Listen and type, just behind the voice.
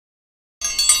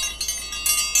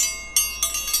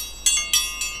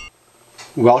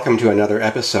Welcome to another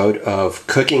episode of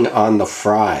Cooking on the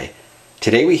Fry.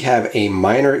 Today we have a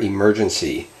minor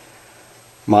emergency.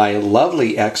 My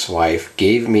lovely ex-wife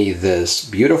gave me this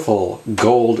beautiful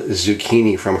gold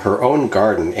zucchini from her own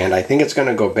garden, and I think it's going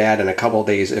to go bad in a couple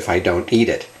days if I don't eat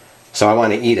it. So I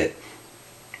want to eat it.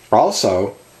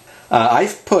 Also,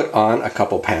 I've put on a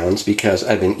couple pounds because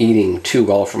I've been eating too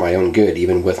well for my own good,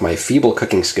 even with my feeble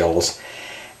cooking skills,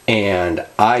 and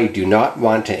I do not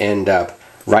want to end up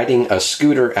riding a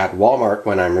scooter at Walmart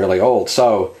when I'm really old.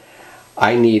 So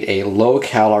I need a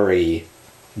low-calorie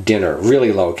dinner,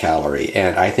 really low-calorie,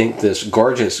 and I think this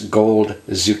gorgeous gold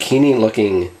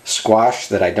zucchini-looking squash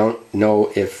that I don't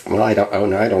know if, well, I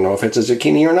don't know if it's a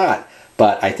zucchini or not,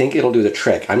 but I think it'll do the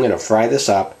trick. I'm going to fry this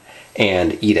up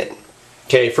and eat it.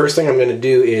 Okay, first thing I'm going to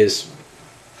do is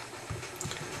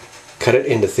cut it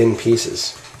into thin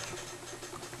pieces.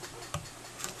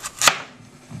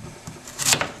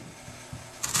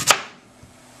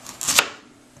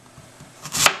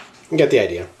 You get the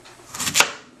idea.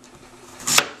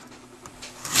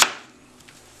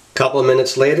 A couple of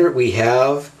minutes later, we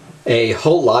have a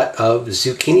whole lot of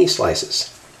zucchini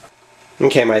slices.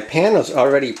 Okay, my pan is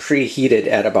already preheated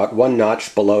at about 1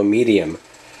 notch below medium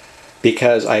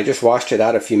because I just washed it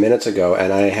out a few minutes ago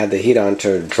and I had the heat on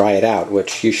to dry it out,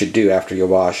 which you should do after you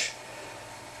wash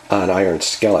an iron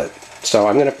skillet. So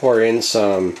I'm going to pour in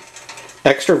some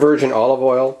extra virgin olive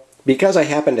oil. Because I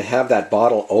happen to have that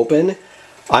bottle open,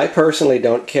 I personally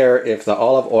don't care if the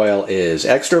olive oil is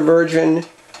extra virgin,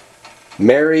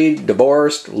 married,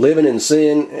 divorced, living in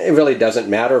sin. It really doesn't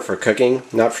matter for cooking.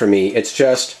 Not for me. It's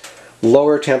just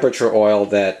lower temperature oil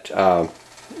that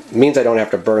means I don't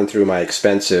have to burn through my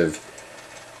expensive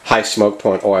high smoke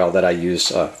point oil that I use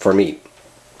for meat.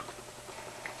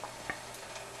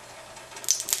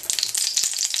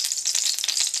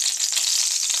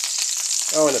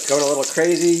 Oh, and it's going a little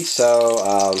crazy, so,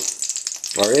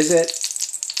 or is it?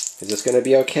 Is this going to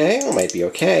be okay? It might be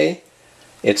okay.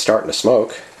 It's starting to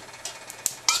smoke.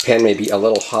 This pan may be a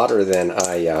little hotter than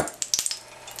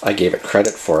I gave it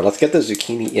credit for. Let's get the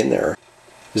zucchini in there.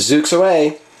 Zooks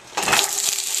away.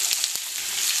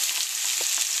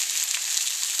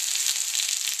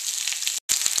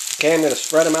 Okay, I'm going to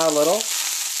spread them out a little.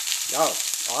 Oh,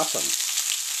 awesome.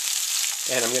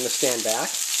 And I'm going to stand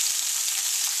back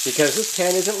because this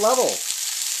pan isn't level.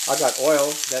 I've got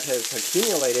oil that has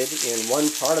accumulated in one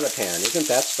part of the pan. Isn't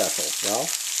that special? Well,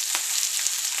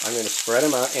 I'm going to spread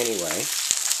them out anyway.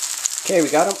 Okay,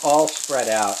 we got them all spread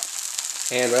out.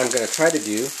 And what I'm going to try to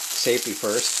do, safety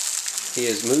first,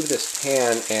 is move this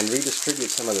pan and redistribute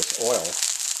some of this oil.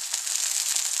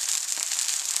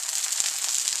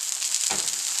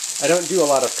 I don't do a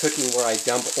lot of cooking where I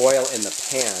dump oil in the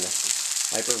pan.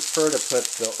 I prefer to put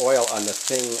the oil on the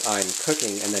thing I'm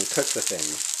cooking and then cook the thing.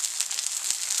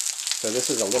 So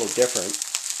this is a little different.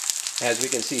 As we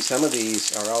can see, some of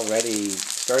these are already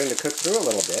starting to cook through a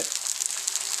little bit.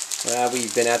 We've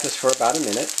been at this for about a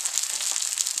minute.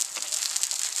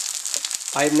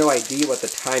 I have no idea what the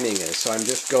timing is, so I'm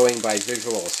just going by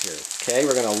visuals here. Okay,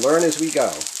 we're going to learn as we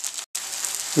go.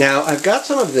 Now, I've got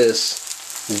some of this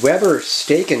Weber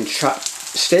steak and chop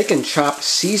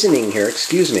seasoning here,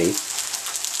 excuse me.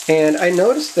 And I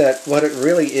noticed that what it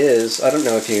really is, I don't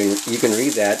know if you can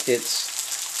read that, it's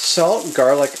salt,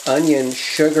 garlic, onion,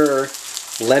 sugar,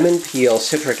 lemon peel,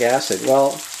 citric acid.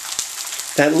 Well,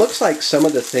 that looks like some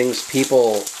of the things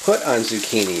people put on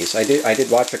zucchinis. I did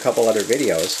watch a couple other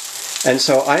videos, and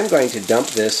so I'm going to dump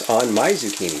this on my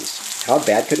zucchinis. How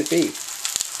bad could it be?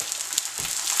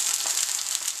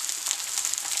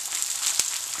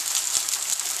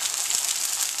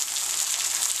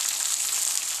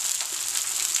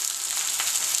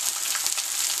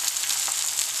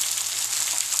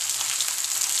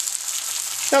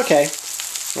 Okay,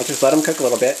 I'll just let them cook a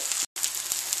little bit.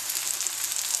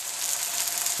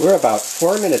 We're about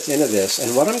 4 minutes into this,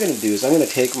 and what I'm going to do is I'm going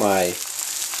to take my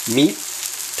meat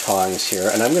tongs here,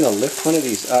 and I'm going to lift one of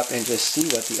these up and just see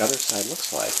what the other side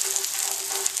looks like.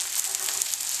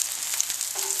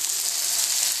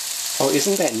 Oh,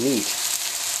 isn't that neat?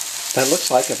 That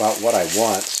looks like about what I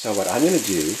want, so what I'm going to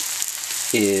do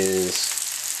is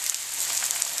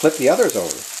flip the others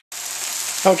over.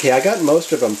 Okay, I got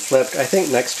most of them flipped. I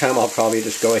think next time I'll probably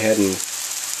just go ahead and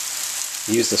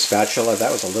use the spatula.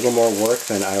 That was a little more work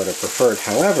than I would have preferred.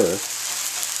 However,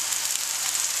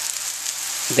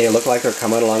 they look like they're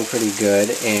coming along pretty good,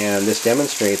 and this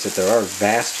demonstrates that there are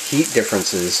vast heat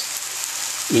differences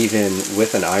even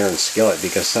with an iron skillet,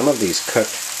 because some of these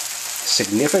cooked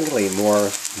significantly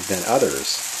more than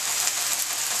others.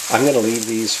 I'm going to leave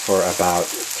these for about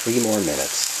 3 more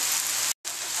minutes.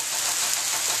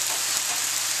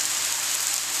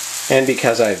 And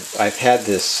because I've had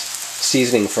this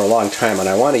seasoning for a long time and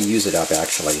I want to use it up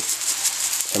actually,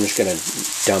 I'm just going to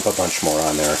dump a bunch more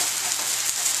on there.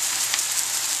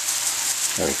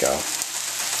 There we go.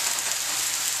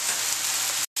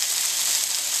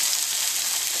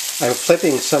 I'm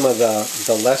flipping some of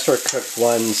the lesser cooked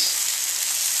ones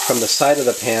from the side of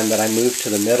the pan that I moved to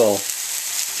the middle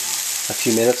a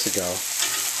few minutes ago.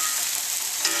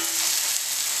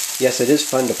 Yes, it is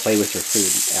fun to play with your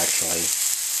food, actually.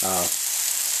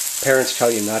 Parents tell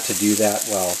you not to do that.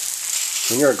 Well,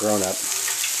 when you're a grown-up,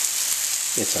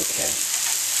 it's okay.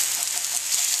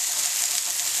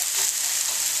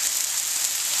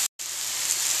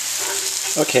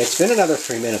 Okay, it's been another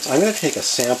 3 minutes. I'm going to take a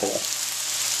sample,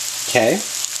 okay?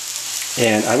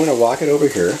 And I'm going to walk it over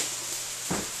here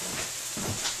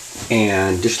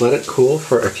and just let it cool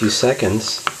for a few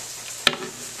seconds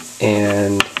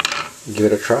and give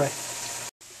it a try.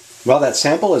 Well, that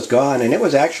sample is gone and it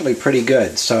was actually pretty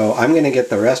good, so I'm going to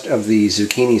get the rest of the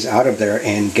zucchinis out of there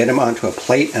and get them onto a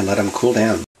plate and let them cool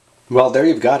down. Well, there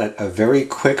you've got it, a very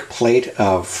quick plate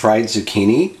of fried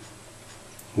zucchini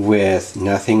with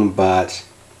nothing but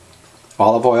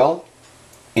olive oil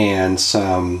and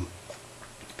some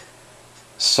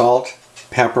salt,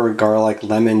 pepper, garlic,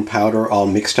 lemon powder all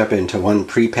mixed up into one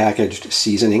pre-packaged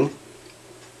seasoning.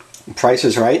 Price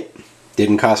is right,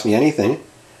 didn't cost me anything.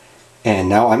 And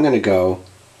now I'm going to go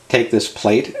take this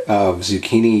plate of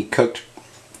zucchini cooked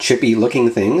chippy looking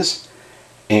things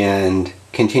and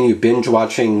continue binge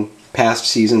watching past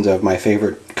seasons of my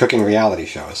favorite cooking reality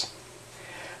shows.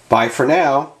 Bye for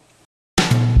now.